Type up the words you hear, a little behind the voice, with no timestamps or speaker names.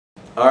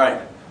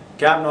Alright,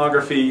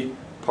 Capnography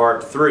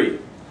Part 3.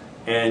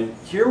 And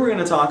here we're going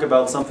to talk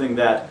about something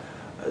that,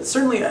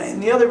 certainly in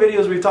the other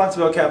videos we've talked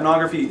about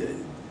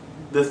capnography,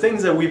 the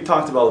things that we've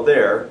talked about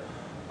there,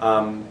 the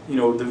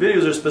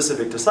videos are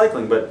specific to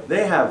cycling, but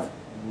they have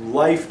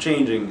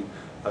life-changing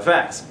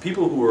effects.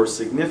 People who are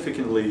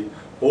significantly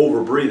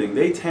over-breathing,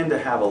 they tend to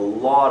have a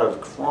lot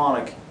of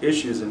chronic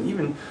issues, and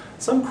even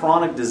some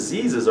chronic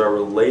diseases are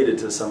related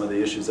to some of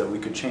the issues that we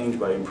could change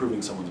by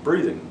improving someone's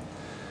breathing.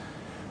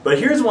 But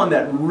here's one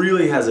that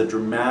really has a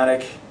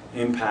dramatic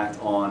impact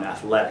on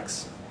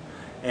athletics.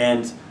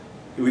 And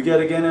we get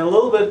again a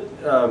little bit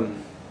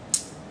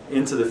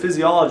into the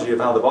physiology of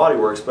how the body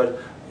works,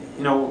 but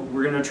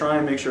we're going to try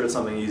and make sure it's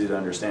something easy to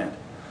understand.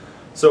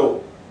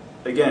 So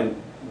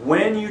again,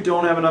 when you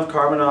don't have enough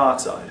carbon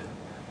dioxide,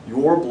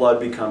 your blood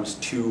becomes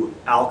too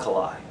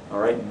alkali,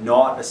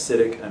 not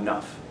acidic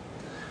enough.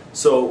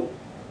 So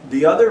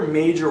the other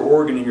major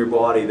organ in your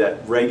body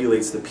that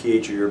regulates the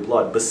pH of your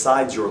blood,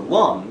 besides your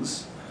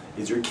lungs,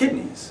 is your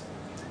kidneys.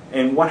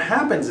 And what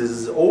happens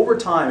is over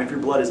time, if your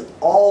blood is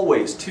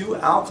always too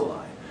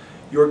alkali,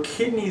 your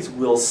kidneys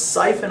will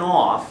siphon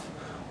off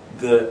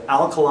the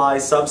alkali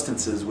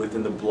substances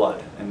within the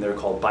blood, and they're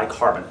called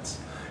bicarbonates.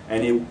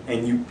 And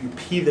you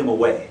pee them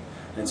away.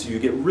 And so you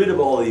get rid of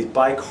all these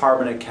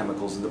bicarbonate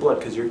chemicals in the blood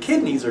because your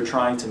kidneys are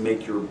trying to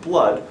make your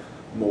blood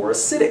more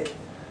acidic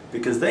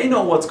because they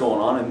know what's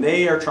going on and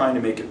they are trying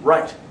to make it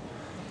right.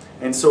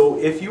 And so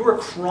if you are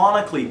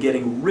chronically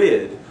getting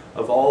rid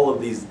of all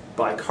of these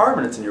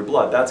bicarbonates in your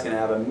blood, that's going to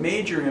have a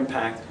major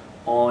impact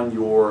on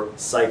your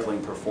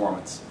cycling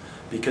performance.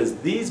 Because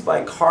these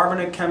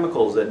bicarbonate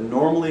chemicals that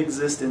normally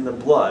exist in the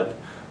blood,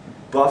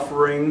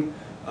 buffering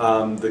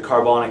the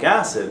carbonic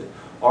acid,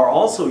 are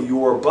also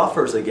your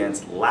buffers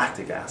against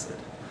lactic acid.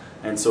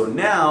 And so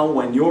now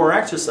when you're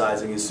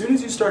exercising, as soon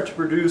as you start to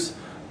produce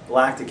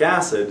lactic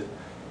acid,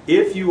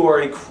 if you are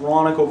a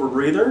chronic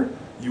overbreather,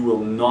 you will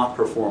not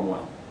perform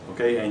well.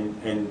 Okay?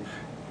 And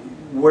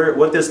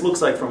what this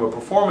looks like from a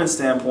performance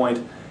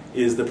standpoint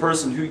is the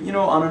person who,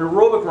 on an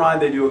aerobic ride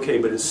they do okay,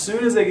 but as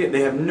soon as they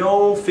have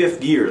no fifth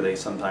gear, they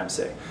sometimes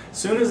say. As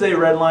soon as they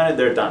redline it,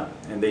 they're done.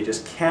 And they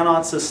just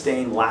cannot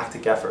sustain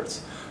lactic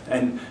efforts.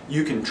 And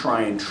you can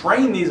try and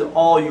train these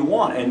all you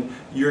want, and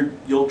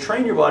you'll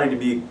train your body to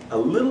be a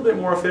little bit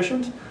more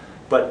efficient,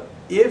 but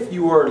if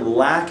you are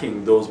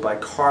lacking those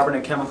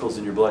bicarbonate chemicals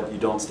in your blood, you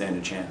don't stand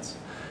a chance.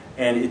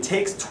 And it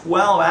takes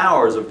 12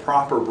 hours of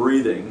proper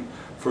breathing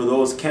for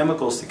those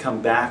chemicals to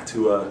come back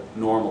to a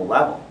normal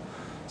level.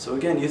 So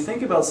again, you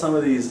think about some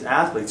of these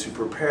athletes who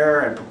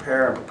prepare and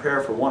prepare and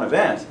prepare for one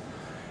event,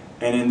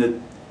 and in the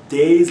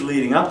days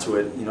leading up to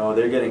it,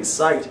 they're getting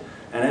psyched.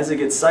 And as they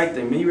get psyched,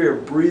 they maybe are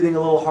breathing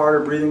a little harder,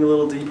 breathing a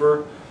little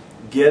deeper,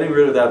 getting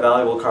rid of that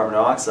valuable carbon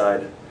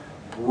dioxide,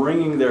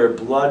 bringing their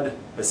blood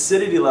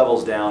acidity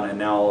levels down, and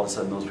now all of a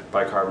sudden those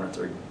bicarbonates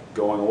are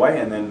going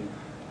away, and then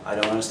I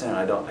don't understand,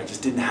 I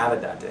just didn't have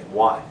it that day.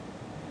 Why?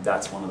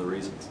 That's one of the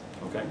reasons.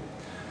 Okay?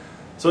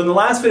 So in the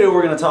last video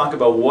we're going to talk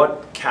about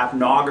what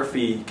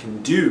capnography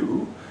can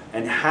do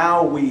and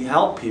how we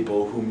help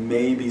people who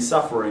may be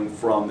suffering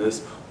from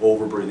this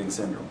overbreathing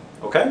syndrome.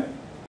 Okay?